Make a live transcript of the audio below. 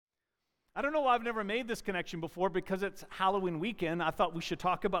I don't know why I've never made this connection before, because it's Halloween weekend. I thought we should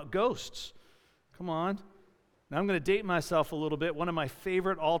talk about ghosts. Come on. Now I'm going to date myself a little bit. One of my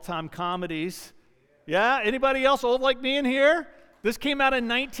favorite all-time comedies. Yeah? Anybody else old like me in here? This came out in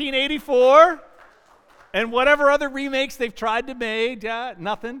 1984. And whatever other remakes they've tried to make, yeah,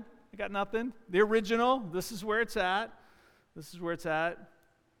 nothing. I got nothing. The original, this is where it's at. This is where it's at.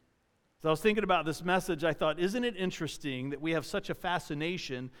 So I was thinking about this message. I thought, isn't it interesting that we have such a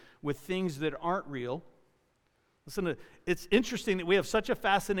fascination with things that aren't real? Listen, it's interesting that we have such a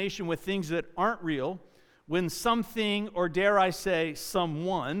fascination with things that aren't real when something, or dare I say,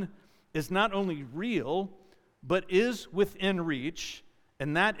 someone, is not only real, but is within reach,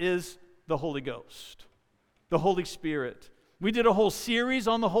 and that is the Holy Ghost, the Holy Spirit. We did a whole series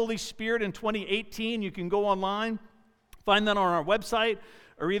on the Holy Spirit in 2018. You can go online, find that on our website,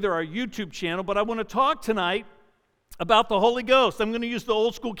 or either our YouTube channel. But I want to talk tonight about the Holy Ghost. I'm going to use the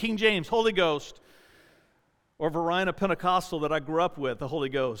old school King James, Holy Ghost, or Verina Pentecostal that I grew up with, the Holy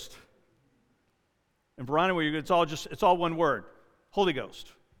Ghost. In Verina, it's all one word, Holy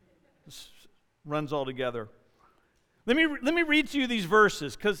Ghost. This runs all together. Let me read to you these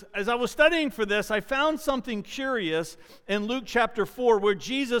verses, because as I was studying for this, I found something curious in Luke chapter 4, where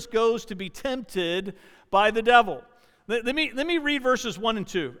Jesus goes to be tempted by the devil. Let me read verses 1 and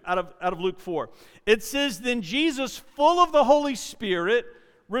 2 out of Luke 4. It says, "Then Jesus, full of the Holy Spirit,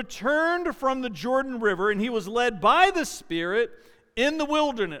 returned from the Jordan River, and he was led by the Spirit in the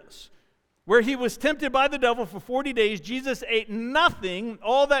wilderness, where he was tempted by the devil for 40 days. Jesus ate nothing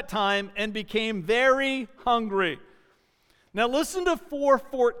all that time and became very hungry." Now listen to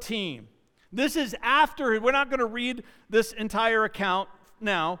 4:14. This is after, we're not going to read this entire account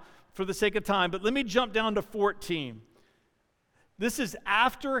now for the sake of time, but let me jump down to 14. This is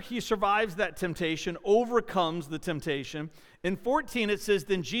after he survives that temptation, overcomes the temptation. In 14 it says,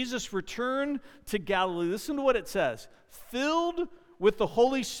 "Then Jesus returned to Galilee." Listen to what it says. "Filled with the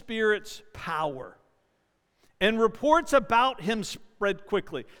Holy Spirit's power. And reports about him spread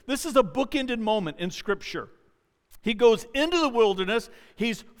quickly." This is a bookended moment in Scripture. He goes into the wilderness.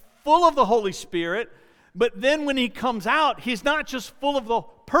 He's full of the Holy Spirit. But then when he comes out, he's not just full of the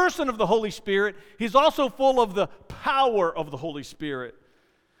person of the Holy Spirit, he's also full of the power of the Holy Spirit.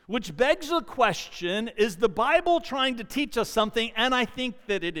 Which begs the question, is the Bible trying to teach us something? And I think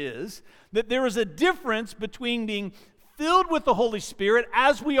that it is. That there is a difference between being filled with the Holy Spirit,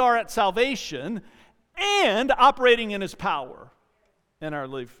 as we are at salvation, and operating in his power in our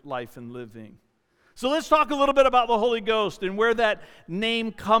life and living. So let's talk a little bit about the Holy Ghost and where that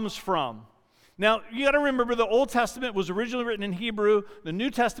name comes from. Now, you got to remember, the Old Testament was originally written in Hebrew. The New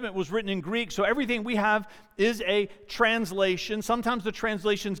Testament was written in Greek. So everything we have is a translation. Sometimes the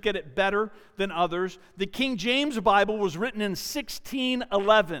translations get it better than others. The King James Bible was written in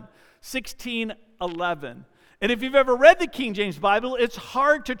 1611. 1611. And if you've ever read the King James Bible, it's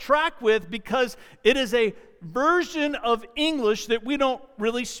hard to track with, because it is a version of English that we don't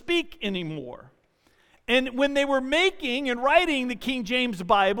really speak anymore. And when they were making and writing the King James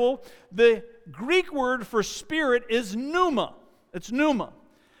Bible, the Greek word for spirit is pneuma. It's pneuma.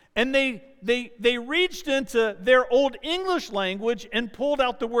 And they reached into their Old English language and pulled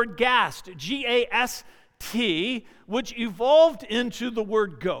out the word gast, G-A-S-T, which evolved into the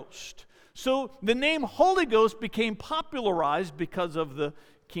word ghost. So the name Holy Ghost became popularized because of the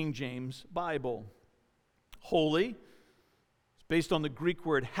King James Bible. Holy is based on the Greek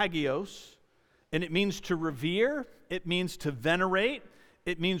word hagios, and it means to revere, it means to venerate,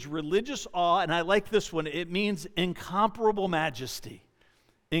 it means religious awe, and I like this one, it means incomparable majesty.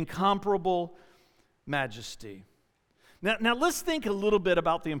 Incomparable majesty. Now let's think a little bit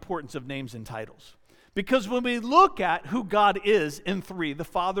about the importance of names and titles. Because when we look at who God is in three, the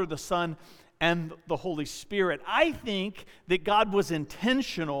Father, the Son, and the Holy Spirit, I think that God was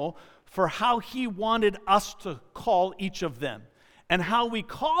intentional for how he wanted us to call each of them. And how we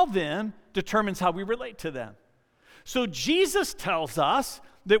call them determines how we relate to them. So Jesus tells us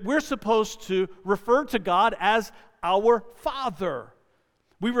that we're supposed to refer to God as our Father.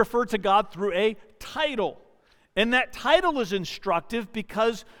 We refer to God through a title. And that title is instructive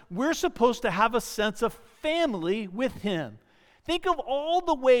because we're supposed to have a sense of family with him. Think of all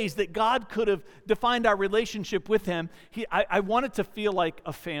the ways that God could have defined our relationship with him. I want it to feel like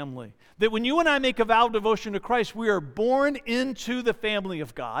a family. That when you and I make a vow of devotion to Christ, we are born into the family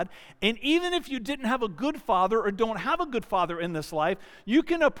of God. And even if you didn't have a good father or don't have a good father in this life, you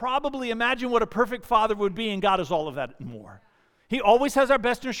can probably imagine what a perfect father would be, and God is all of that and more. He always has our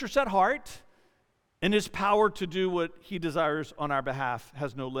best interests at heart, and his power to do what he desires on our behalf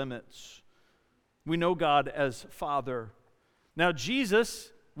has no limits. We know God as Father. Now,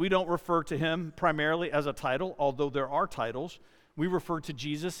 Jesus we don't refer to him primarily as a title, although there are titles. We refer to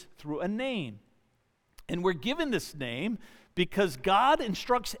Jesus through a name. And we're given this name because God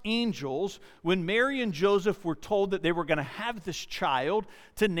instructs angels when Mary and Joseph were told that they were going to have this child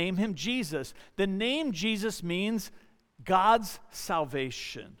to name him Jesus. The name Jesus means God's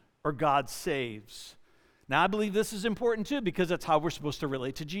salvation, or God saves. Now, I believe this is important too because that's how we're supposed to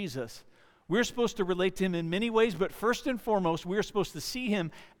relate to Jesus. We're supposed to relate to him in many ways, but first and foremost, we're supposed to see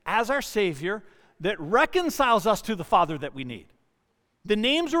him as our Savior that reconciles us to the Father that we need. The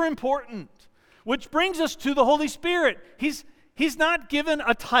names are important, which brings us to the Holy Spirit. He's not given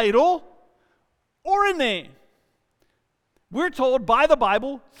a title or a name. We're told by the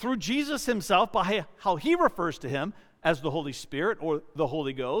Bible, through Jesus himself, by how he refers to him as the Holy Spirit or the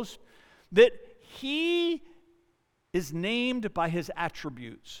Holy Ghost, that he is named by his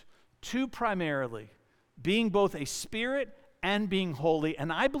attributes, two primarily, being both a spirit and being holy.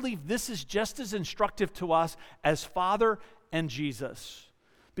 And I believe this is just as instructive to us as Father and Jesus.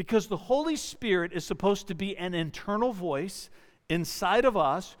 Because the Holy Spirit is supposed to be an internal voice inside of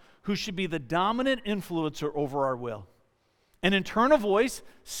us who should be the dominant influencer over our will. An internal voice,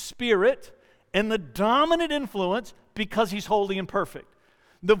 spirit, and the dominant influence because he's holy and perfect.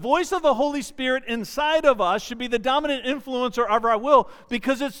 The voice of the Holy Spirit inside of us should be the dominant influencer of our will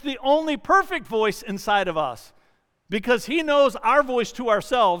because it's the only perfect voice inside of us. Because he knows our voice to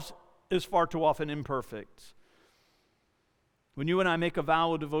ourselves is far too often imperfect. When you and I make a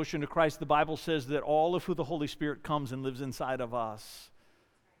vow of devotion to Christ, the Bible says that all of who the Holy Spirit comes and lives inside of us.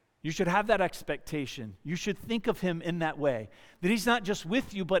 You should have that expectation. You should think of him in that way. That he's not just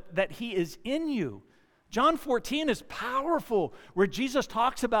with you, but that he is in you. John 14 is powerful, where Jesus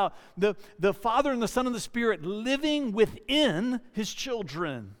talks about the Father and the Son and the Spirit living within his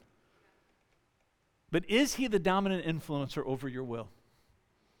children. But is he the dominant influencer over your will?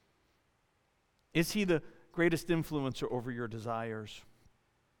 Is he the greatest influencer over your desires?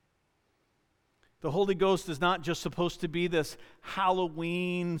 The Holy Ghost is not just supposed to be this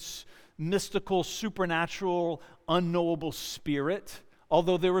Halloween, mystical, supernatural, unknowable spirit,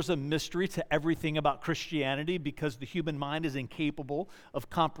 although there is a mystery to everything about Christianity because the human mind is incapable of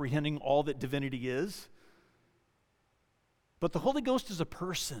comprehending all that divinity is. But the Holy Ghost is a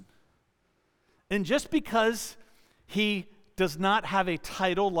person. And just because he does not have a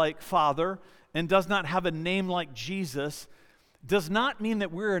title like Father and does not have a name like Jesus, does not mean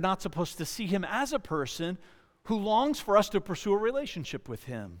that we're not supposed to see him as a person who longs for us to pursue a relationship with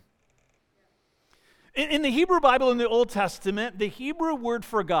him. In the Hebrew Bible in the Old Testament, the Hebrew word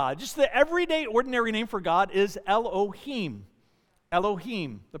for God, just the everyday ordinary name for God, is Elohim.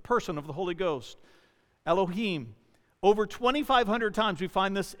 Elohim, the person of the Holy Ghost. Elohim. Over 2,500 times we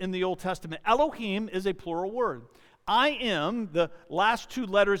find this in the Old Testament. Elohim is a plural word. I am, the last two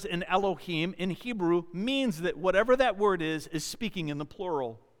letters in Elohim in Hebrew, means that whatever that word is speaking in the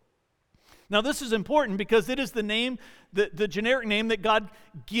plural. Now this is important because it is the name, the generic name that God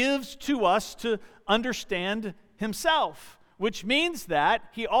gives to us to understand himself, which means that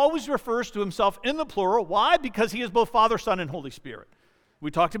he always refers to himself in the plural. Why? Because he is both Father, Son, and Holy Spirit. We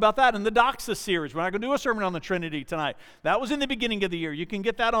talked about that in the Doxa series. We're not going to do a sermon on the Trinity tonight. That was in the beginning of the year. You can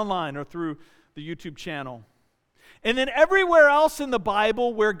get that online or through the YouTube channel. And then everywhere else in the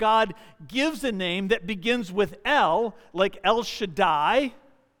Bible where God gives a name that begins with El, like El Shaddai,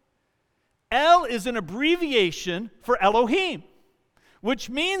 El is an abbreviation for Elohim, which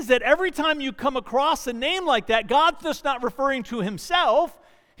means that every time you come across a name like that, God's just not referring to himself.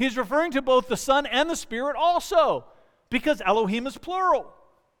 He's referring to both the Son and the Spirit also, because Elohim is plural.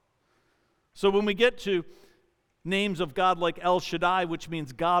 So when we get to names of God like El Shaddai, which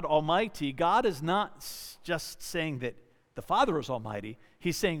means God Almighty, God is not just saying that the Father is Almighty.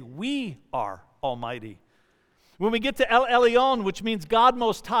 He's saying we are Almighty. When we get to El Elyon, which means God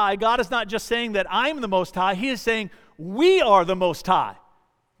Most High, God is not just saying that I'm the Most High. He is saying we are the Most High,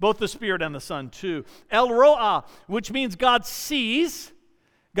 both the Spirit and the Son too. El Ro'ah, which means God sees.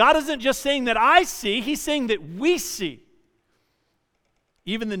 God isn't just saying that I see. He's saying that we see.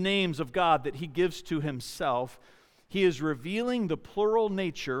 Even the names of God that he gives to himself, he is revealing the plural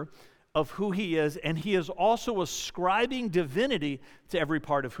nature of who he is, and he is also ascribing divinity to every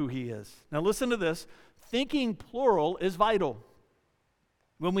part of who he is. Now listen to this. Thinking plural is vital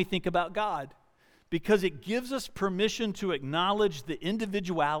when we think about God because it gives us permission to acknowledge the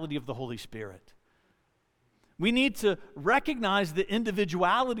individuality of the Holy Spirit. We need to recognize the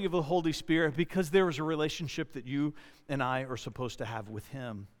individuality of the Holy Spirit because there is a relationship that you and I are supposed to have with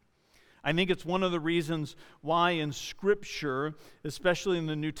him. I think it's one of the reasons why in Scripture, especially in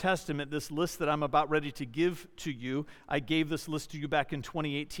the New Testament, this list that I'm about ready to give to you, I gave this list to you back in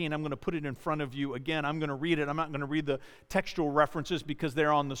 2018. I'm going to put it in front of you again. I'm going to read it. I'm not going to read the textual references because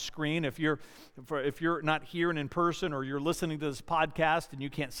they're on the screen. If you're not here and in person, or you're listening to this podcast and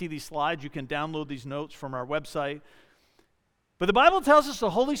you can't see these slides, you can download these notes from our website. But the Bible tells us the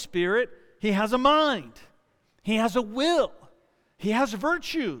Holy Spirit, He has a mind. He has a will. He has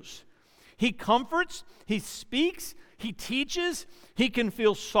virtues. He comforts, He speaks, He teaches, He can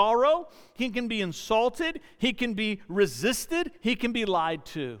feel sorrow, He can be insulted, He can be resisted, He can be lied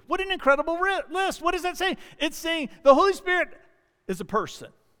to. What an incredible list. What does that say? It's saying the Holy Spirit is a person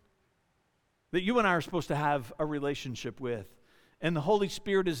that you and I are supposed to have a relationship with. And the Holy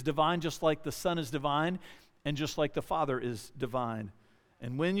Spirit is divine just like the Son is divine and just like the Father is divine.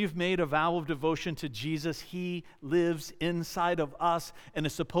 And when you've made a vow of devotion to Jesus, He lives inside of us and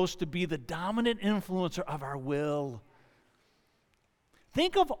is supposed to be the dominant influencer of our will.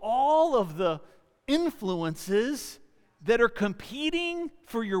 Think of all of the influences that are competing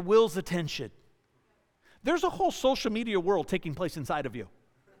for your will's attention. There's a whole social media world taking place inside of you.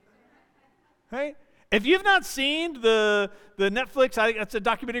 Right? If you've not seen the Netflix, it's a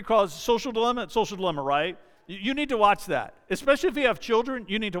documentary called Social Dilemma. It's Social Dilemma, right? You need to watch that. Especially if you have children,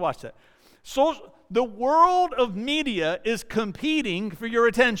 you need to watch that. So the world of media is competing for your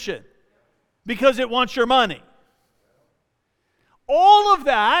attention because it wants your money. All of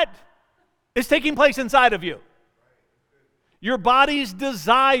that is taking place inside of you. Your body's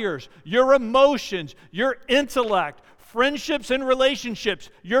desires, your emotions, your intellect, friendships and relationships,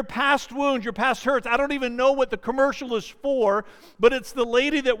 your past wounds, your past hurts. I don't even know what the commercial is for, but it's the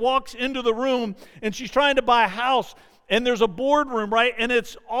lady that walks into the room and she's trying to buy a house and there's a boardroom, right? And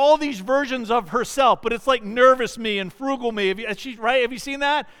it's all these versions of herself, but it's like nervous me and frugal me. Have you seen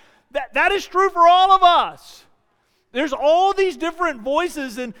that? That is true for all of us. There's all these different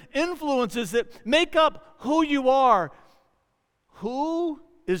voices and influences that make up who you are. Who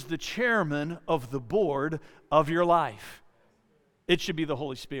is the chairman of the board of your life? It should be the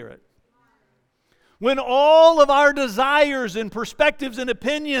Holy Spirit. When all of our desires and perspectives and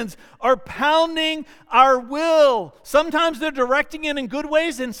opinions are pounding our will, sometimes they're directing it in good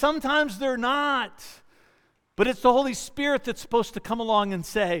ways and sometimes they're not. But it's the Holy Spirit that's supposed to come along and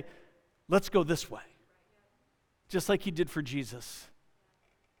say, let's go this way. Just like He did for Jesus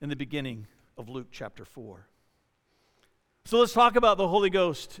in the beginning of Luke chapter 4. So let's talk about the Holy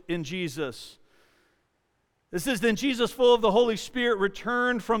Ghost in Jesus. It says, then Jesus, full of the Holy Spirit,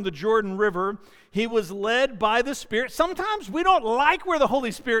 returned from the Jordan River. He was led by the Spirit. Sometimes we don't like where the Holy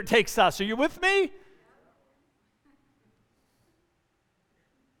Spirit takes us. Are you with me?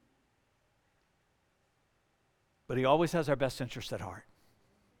 But He always has our best interest at heart.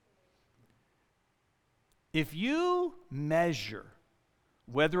 If you measure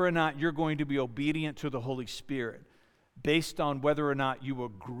whether or not you're going to be obedient to the Holy Spirit based on whether or not you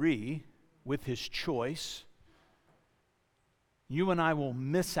agree with His choice, you and I will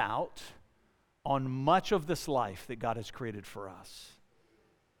miss out on much of this life that God has created for us.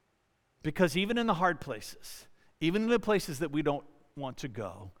 Because even in the hard places, even in the places that we don't want to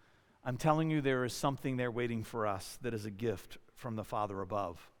go, I'm telling you there is something there waiting for us that is a gift from the Father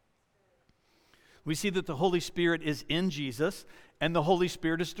above. We see that the Holy Spirit is in Jesus and the Holy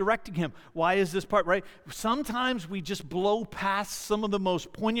Spirit is directing Him. Why is this part right? Sometimes we just blow past some of the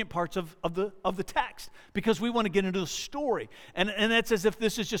most poignant parts of the text because we want to get into the story. And it's as if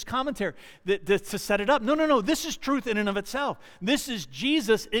this is just commentary to set it up. No. This is truth in and of itself. This is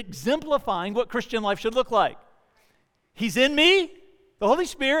Jesus exemplifying what Christian life should look like. He's in me, the Holy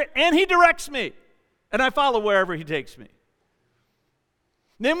Spirit, and He directs me. And I follow wherever He takes me.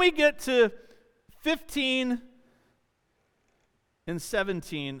 Then we get to 15 and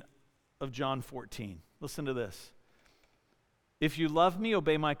 17 of John 14. Listen to this. If you love me,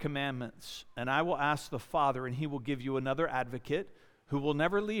 obey my commandments, and I will ask the Father, and He will give you another advocate who will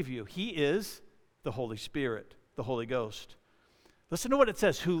never leave you. He is the Holy Spirit, the Holy Ghost. Listen to what it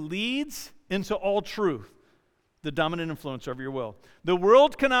says, who leads into all truth, the dominant influence over your will. The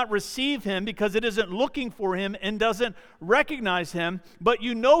world cannot receive Him because it isn't looking for Him and doesn't recognize Him, but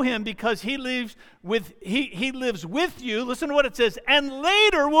you know Him because He lives with you. Listen to what it says, and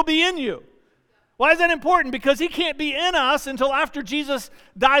later will be in you. Why is that important? Because He can't be in us until after Jesus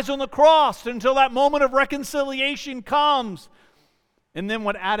dies on the cross, until that moment of reconciliation comes. And then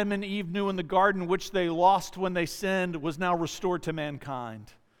what Adam and Eve knew in the garden, which they lost when they sinned, was now restored to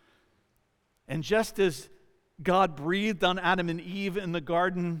mankind. And just as God breathed on Adam and Eve in the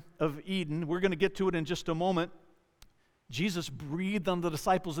Garden of Eden, we're going to get to it in just a moment, Jesus breathed on the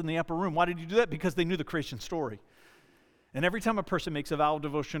disciples in the upper room. Why did he do that? Because they knew the creation story. And every time a person makes a vow of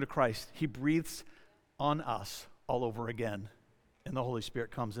devotion to Christ, he breathes on us all over again. And the Holy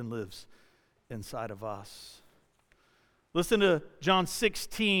Spirit comes and lives inside of us. Listen to John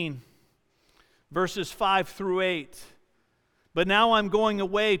 16, verses 5 through 8. But now I'm going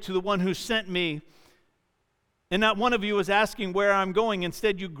away to the one who sent me, and not one of you is asking where I'm going.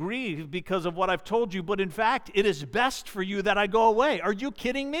 Instead, you grieve because of what I've told you. But in fact, it is best for you that I go away. Are you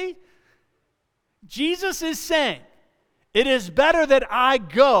kidding me? Jesus is saying, it is better that I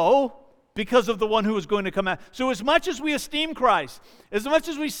go because of the one who is going to come out. So as much as we esteem Christ, as much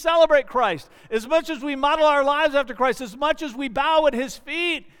as we celebrate Christ, as much as we model our lives after Christ, as much as we bow at his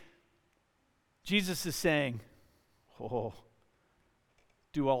feet, Jesus is saying,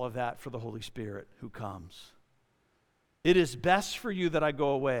 do all of that for the Holy Spirit who comes. It is best for you that I go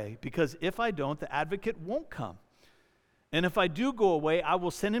away, because if I don't, the advocate won't come. And if I do go away, I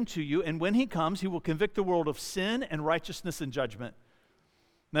will send him to you, and when he comes, he will convict the world of sin and righteousness and judgment.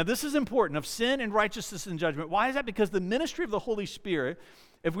 Now, this is important, of sin and righteousness and judgment. Why is that? Because the ministry of the Holy Spirit,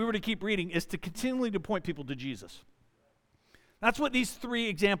 if we were to keep reading, is to continually to point people to Jesus. That's what these three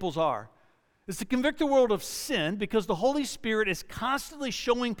examples are. Is to convict the world of sin, because the Holy Spirit is constantly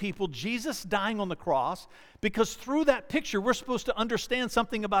showing people Jesus dying on the cross, because through that picture we're supposed to understand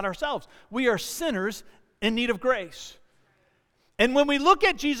something about ourselves. We are sinners in need of grace. And when we look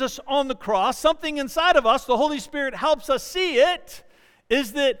at Jesus on the cross, something inside of us, the Holy Spirit helps us see it,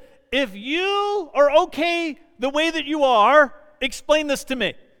 is that if you are okay the way that you are, explain this to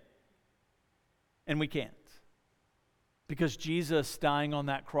me. And we can't. Because Jesus dying on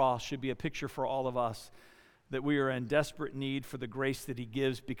that cross should be a picture for all of us that we are in desperate need for the grace that he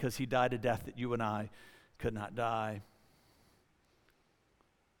gives, because he died a death that you and I could not die.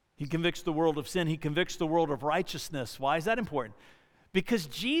 He convicts the world of sin. He convicts the world of righteousness. Why is that important? Because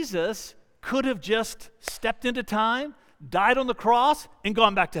Jesus could have just stepped into time, died on the cross, and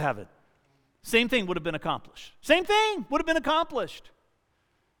gone back to heaven. Same thing would have been accomplished. Same thing would have been accomplished.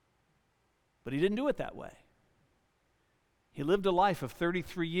 But he didn't do it that way. He lived a life of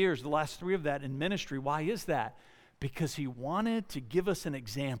 33 years, the last 3 of that in ministry. Why is that? Because he wanted to give us an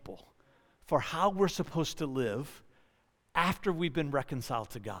example for how we're supposed to live after we've been reconciled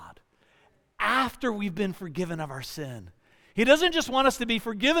to God, after we've been forgiven of our sin. He doesn't just want us to be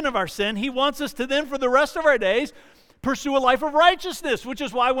forgiven of our sin. He wants us to then, for the rest of our days, pursue a life of righteousness, which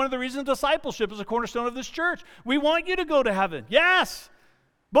is why one of the reasons discipleship is a cornerstone of this church. We want you to go to heaven, yes,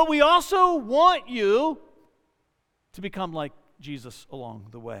 but we also want you to become like Jesus along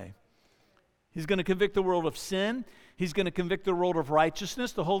the way. He's going to convict the world of sin. He's going to convict the world of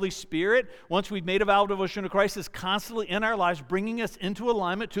righteousness. The Holy Spirit, once we've made a vow of devotion to Christ, is constantly in our lives bringing us into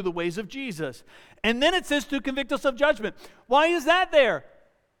alignment to the ways of Jesus. And then it says to convict us of judgment. Why is that there?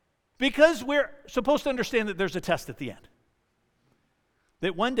 Because we're supposed to understand that there's a test at the end.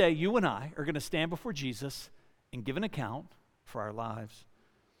 That one day you and I are going to stand before Jesus and give an account for our lives.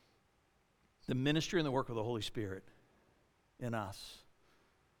 The ministry and the work of the Holy Spirit in us.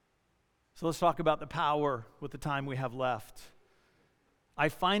 So let's talk about the power with the time we have left. I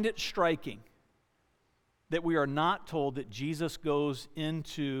find it striking that we are not told that Jesus goes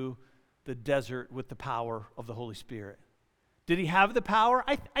into the desert with the power of the Holy Spirit. Did he have the power?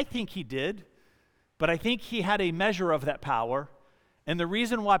 I think he did. But I think he had a measure of that power. And the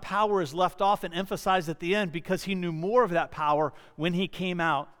reason why power is left off and emphasized at the end, because he knew more of that power when he came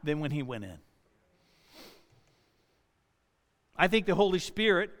out than when he went in. I think the Holy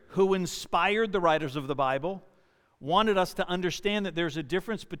Spirit, who inspired the writers of the Bible, wanted us to understand that there's a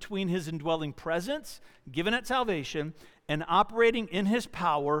difference between his indwelling presence, given at salvation, and operating in his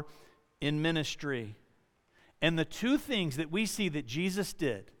power in ministry. And the two things that we see that Jesus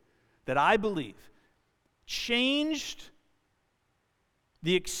did, that I believe, changed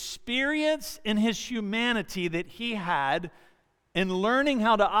the experience in his humanity that he had in learning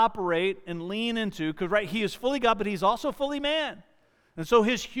how to operate and lean into, because he is fully God, but he's also fully man. And so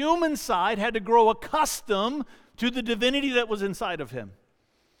his human side had to grow accustomed to the divinity that was inside of him.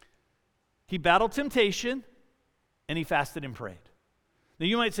 He battled temptation, and he fasted and prayed. Now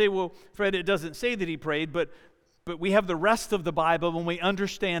you might say, well, Fred, it doesn't say that he prayed, but we have the rest of the Bible when we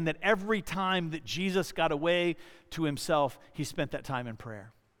understand that every time that Jesus got away to himself, he spent that time in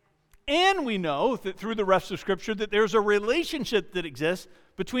prayer. And we know that through the rest of Scripture that there's a relationship that exists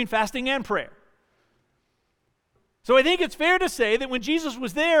between fasting and prayer. So I think it's fair to say that when Jesus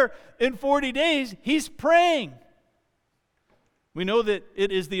was there in 40 days, he's praying. We know that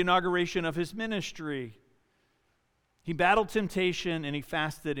it is the inauguration of his ministry. He battled temptation and he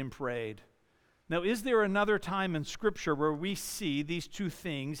fasted and prayed. Now, is there another time in Scripture where we see these two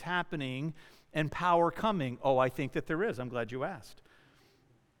things happening and power coming? Oh, I think that there is. I'm glad you asked.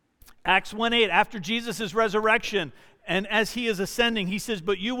 Acts 1:8, after Jesus' resurrection, and as he is ascending, he says,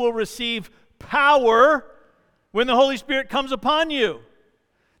 but you will receive power when the Holy Spirit comes upon you.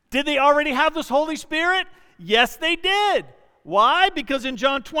 Did they already have this Holy Spirit? Yes, they did. Why? Because in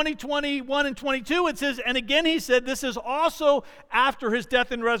John 20, 21 and 22, it says, and again he said, this is also after his death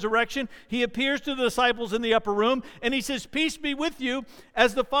and resurrection. He appears to the disciples in the upper room, and he says, peace be with you.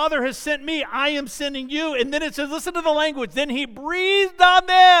 As the Father has sent me, I am sending you. And then it says, listen to the language. Then he breathed on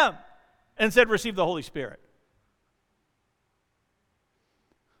them and said, receive the Holy Spirit.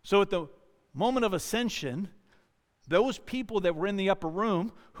 So at the moment of ascension, those people that were in the upper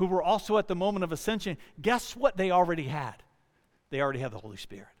room who were also at the moment of ascension, guess what they already had? They already have the Holy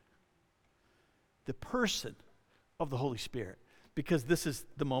Spirit. The person of the Holy Spirit, because this is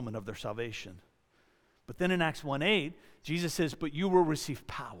the moment of their salvation. But then in Acts 1:8, Jesus says, but you will receive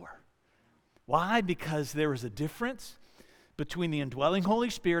power. Why? Because there is a difference between the indwelling Holy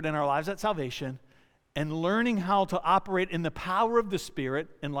Spirit in our lives at salvation and learning how to operate in the power of the Spirit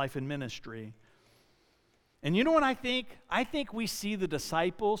in life and ministry. And you know what I think? I think we see the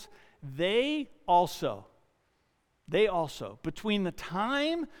disciples, they also, between the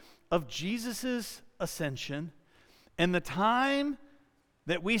time of Jesus' ascension and the time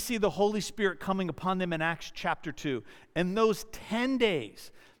that we see the Holy Spirit coming upon them in Acts chapter 2, and those 10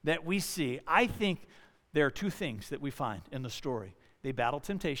 days that we see, I think there are two things that we find in the story. They battled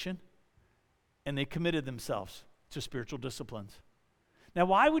temptation, and they committed themselves to spiritual disciplines. Now,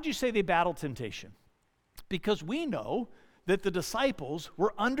 why would you say they battled temptation? Because we know that the disciples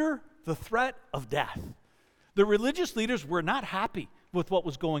were under the threat of death. The religious leaders were not happy with what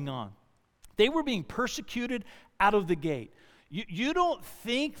was going on. They were being persecuted out of the gate. You don't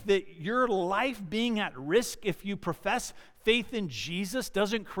think that your life being at risk if you profess faith in Jesus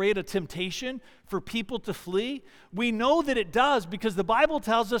doesn't create a temptation for people to flee? We know that it does because the Bible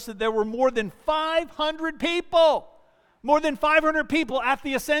tells us that there were more than 500 people at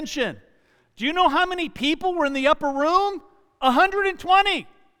the ascension. Do you know how many people were in the upper room? 120.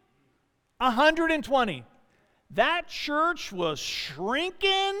 120. That church was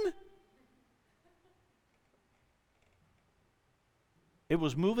shrinking. It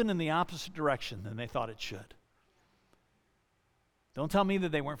was moving in the opposite direction than they thought it should. Don't tell me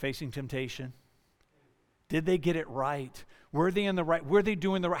that they weren't facing temptation. Did they get it right? Were they in the right? Were they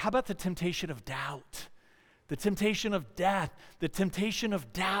doing the right? How about the temptation of doubt? The temptation of death, the temptation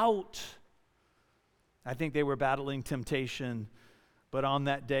of doubt. I think they were battling temptation, but on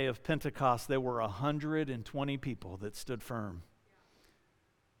that day of Pentecost, there were 120 people that stood firm.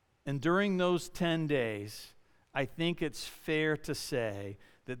 And during those 10 days, I think it's fair to say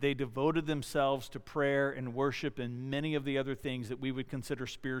that they devoted themselves to prayer and worship and many of the other things that we would consider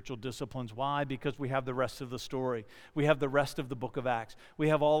spiritual disciplines. Why? Because we have the rest of the story. We have the rest of the book of Acts. We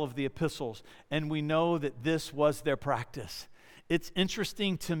have all of the epistles, and we know that this was their practice. It's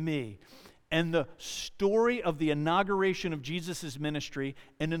interesting to me. And the story of the inauguration of Jesus' ministry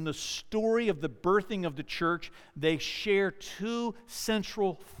and in the story of the birthing of the church, they share two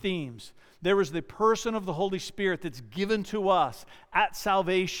central themes. There is the person of the Holy Spirit that's given to us at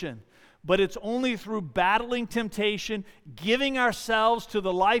salvation, but it's only through battling temptation, giving ourselves to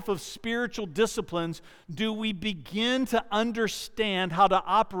the life of spiritual disciplines, do we begin to understand how to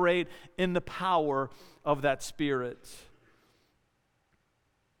operate in the power of that Spirit.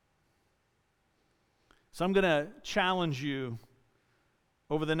 So I'm going to challenge you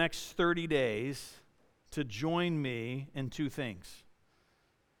over the next 30 days to join me in two things.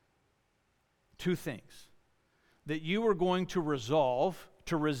 Two things. That you are going to resolve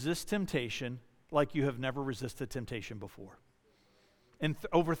to resist temptation like you have never resisted temptation before. In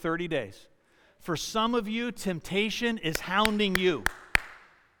over 30 days. For some of you, temptation is hounding you.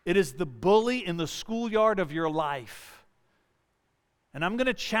 It is the bully in the schoolyard of your life. And I'm going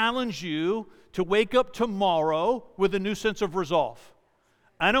to challenge you to wake up tomorrow with a new sense of resolve.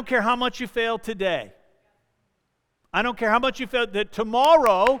 I don't care how much you failed today. I don't care how much you failed. That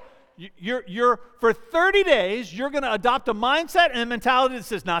tomorrow, you're for 30 days, you're going to adopt a mindset and a mentality that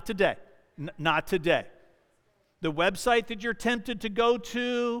says, not today. Not today. The website that you're tempted to go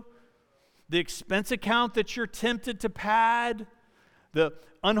to, the expense account that you're tempted to pad, the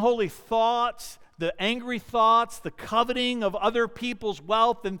unholy thoughts, the angry thoughts, the coveting of other people's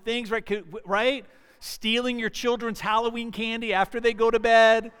wealth and things, right? Stealing your children's Halloween candy after they go to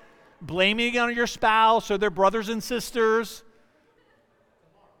bed, blaming it on your spouse or their brothers and sisters.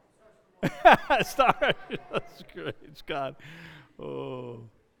 Sorry, that's great, God. Oh.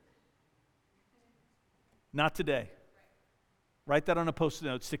 Not today. Write that on a Post-it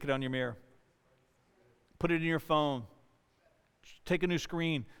note, stick it on your mirror. Put it in your phone. Take a new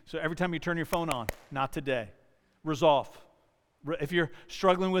screen, so every time you turn your phone on, not today. Resolve. If you're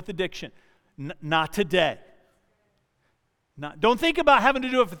struggling with addiction, not today. Don't think about having to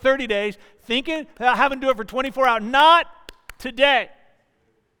do it for 30 days. Think about having to do it for 24 hours. Not today.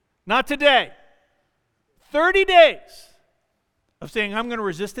 Not today. 30 days of saying, I'm going to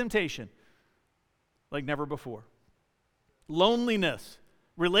resist temptation like never before. Loneliness,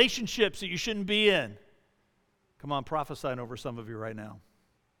 relationships that you shouldn't be in. Come on, prophesying over some of you right now.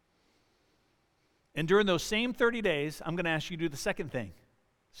 And during those same 30 days, I'm going to ask you to do the second thing.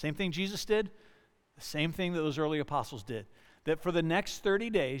 Same thing Jesus did, the same thing that those early apostles did. That for the next 30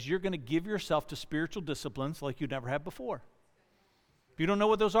 days, you're going to give yourself to spiritual disciplines like you never have before. If you don't know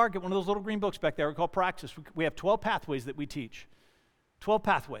what those are, get one of those little green books back there. They're called Praxis. We have 12 pathways that we teach. 12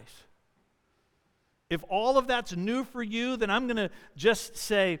 pathways. If all of that's new for you, then I'm going to just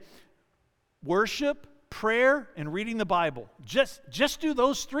say worship, prayer, and reading the Bible. Just do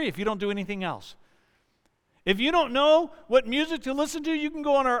those three if you don't do anything else. If you don't know what music to listen to, you can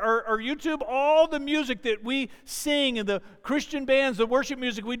go on our YouTube. All the music that we sing and the Christian bands, the worship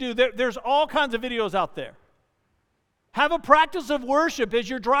music we do, there's all kinds of videos out there. Have a practice of worship as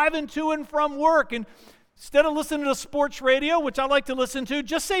you're driving to and from work. And instead of listening to sports radio, which I like to listen to,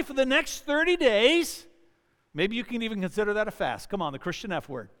 just say for the next 30 days, maybe you can even consider that a fast. Come on, the Christian F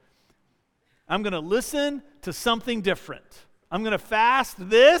word. I'm going to listen to something different. I'm going to fast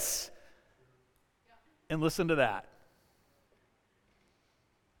this and listen to that.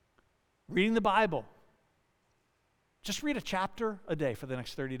 Reading the Bible. Just read a chapter a day for the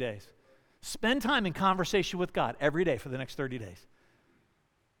next 30 days. Spend time in conversation with God every day for the next 30 days.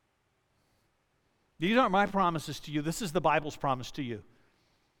 These aren't my promises to you. This is the Bible's promise to you.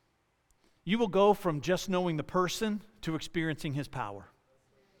 You will go from just knowing the person to experiencing his power.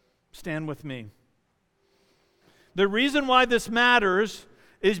 Stand with me. The reason why this matters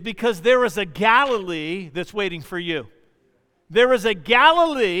is because there is a Galilee that's waiting for you. There is a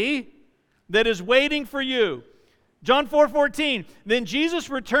Galilee that is waiting for you. John 4:14, then Jesus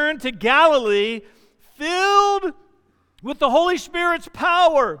returned to Galilee filled with the Holy Spirit's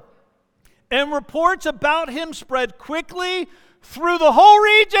power, and reports about him spread quickly through the whole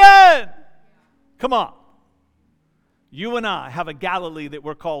region. Come on. You and I have a Galilee that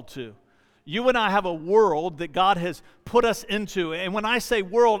we're called to. You and I have a world that God has put us into. And when I say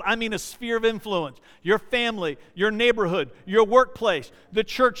world, I mean a sphere of influence. Your family, your neighborhood, your workplace, the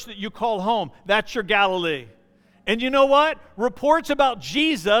church that you call home. That's your Galilee. And you know what? Reports about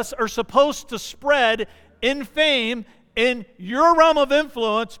Jesus are supposed to spread in fame in your realm of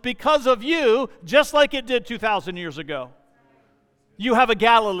influence because of you, just like it did 2,000 years ago. You have a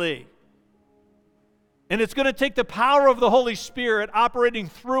Galilee. And it's going to take the power of the Holy Spirit operating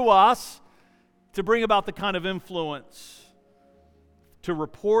through us to bring about the kind of influence, for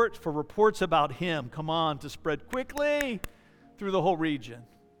reports about him, come on, to spread quickly through the whole region.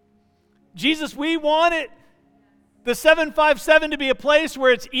 Jesus, we want it, the 757, to be a place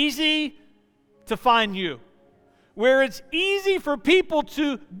where it's easy to find you, where it's easy for people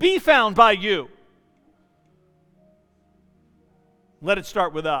to be found by you. Let it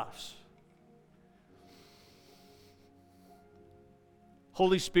start with us.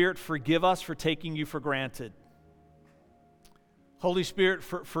 Holy Spirit, forgive us for taking you for granted. Holy Spirit,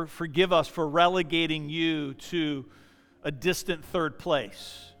 forgive us for relegating you to a distant third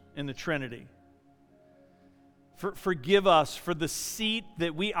place in the Trinity. Forgive us for the seat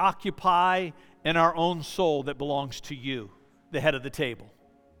that we occupy in our own soul that belongs to you, the head of the table.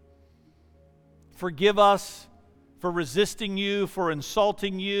 Forgive us for resisting you, for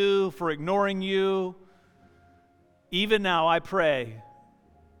insulting you, for ignoring you. Even now, I pray,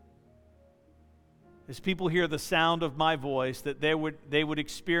 as people hear the sound of my voice, that they would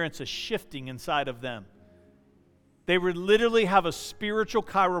experience a shifting inside of them. They would literally have a spiritual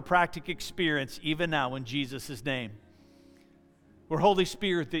chiropractic experience even now in Jesus' name. Where, Holy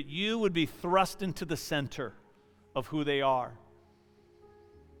Spirit, that you would be thrust into the center of who they are.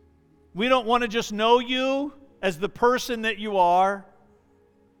 We don't want to just know you as the person that you are.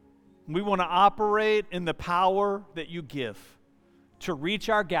 We want to operate in the power that you give to reach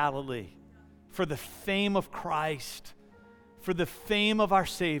our Galilee for the fame of Christ, for the fame of our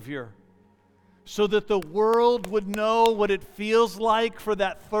Savior, so that the world would know what it feels like for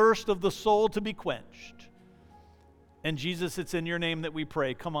that thirst of the soul to be quenched. And Jesus, it's in your name that we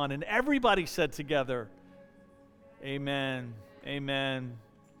pray. Come on. And everybody said together, amen, amen.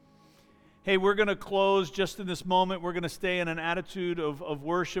 Hey, we're going to close just in this moment. We're going to stay in an attitude of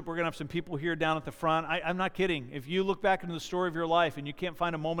worship. We're going to have some people here down at the front. I'm not kidding. If you look back into the story of your life and you can't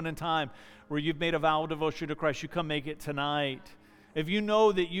find a moment in time where you've made a vow of devotion to Christ, you come make it tonight. If you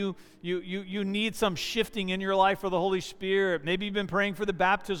know that you need some shifting in your life for the Holy Spirit, maybe you've been praying for the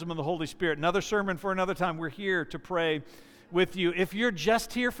baptism of the Holy Spirit, another sermon for another time, we're here to pray with you. If you're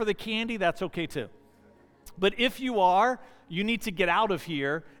just here for the candy, that's okay too. But if you are, you need to get out of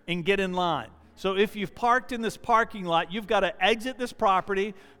here and get in line. So if you've parked in this parking lot, you've got to exit this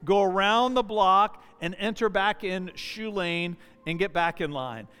property, go around the block, and enter back in shoe lane and get back in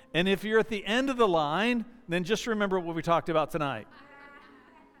line. And if you're at the end of the line, then just remember what we talked about tonight.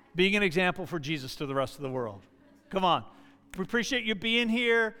 Being an example for Jesus to the rest of the world. Come on. We appreciate you being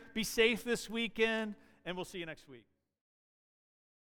here. Be safe this weekend, and we'll see you next week.